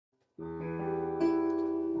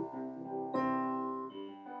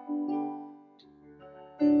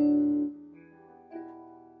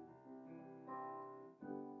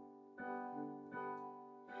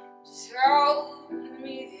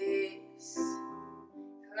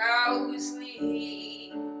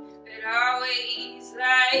me, but always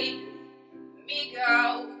let me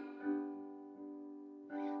go.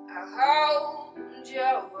 I hold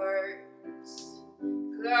your words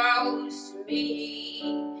close to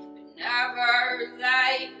me, but never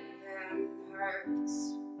let them hurt.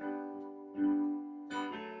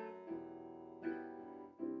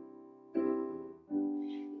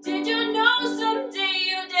 Did you know someday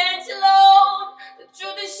you dance alone? The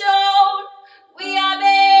truth is shown. We are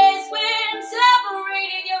best when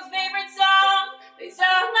separated. Your favorite song plays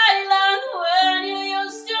all night long. When you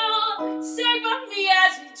used to sing for me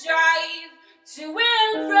as we drive to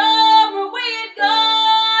and from where we had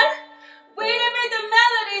gone. We didn't make the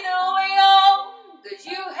melody the way home, 'cause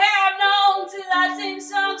you have known till that same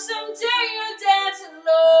song. Someday you dance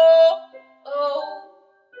alone.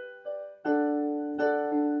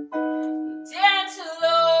 Dance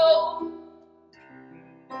alone.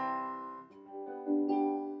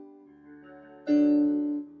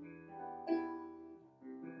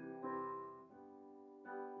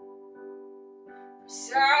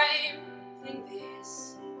 Something this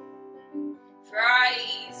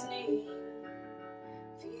frightening.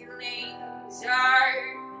 Feelings are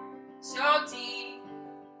so deep.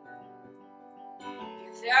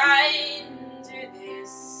 You're under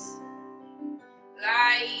this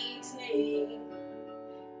lightning,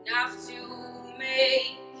 enough to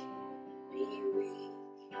make me weak.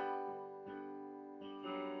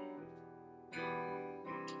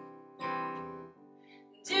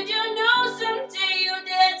 Did you know someday you'll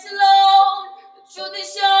dance alone? The truth is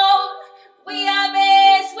shown. We are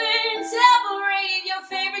best when separated. Your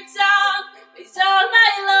favorite song plays all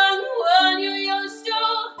night long. One you used to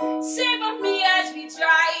sing for me as we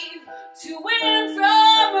drive to and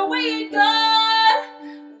from where we had gone.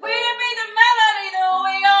 We didn't make the melody the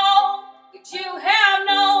way home, but you have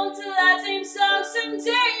known till that same song.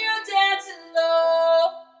 Someday you'll dance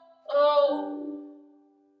alone.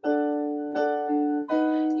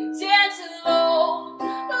 You dance alone,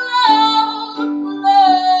 alone,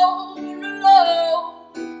 alone, alone,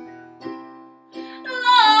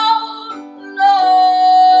 alone,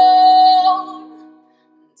 alone.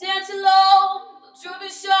 Dance alone, the truth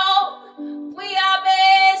is shown. We are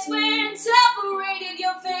best when separated.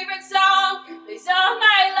 Your favorite song plays all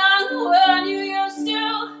night long. When you used to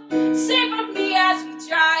sing for me as we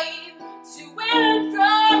drive to and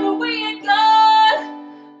from where we had gone.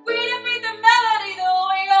 We didn't beat the melody the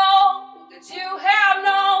way home, 'cause you have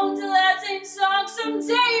known till that same song.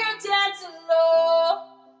 Someday you dance alone.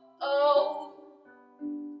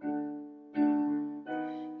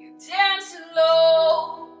 You dance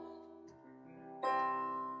alone.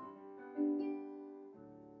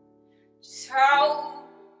 Just hold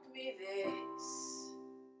me this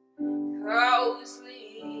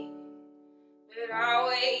closely, but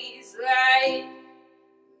always let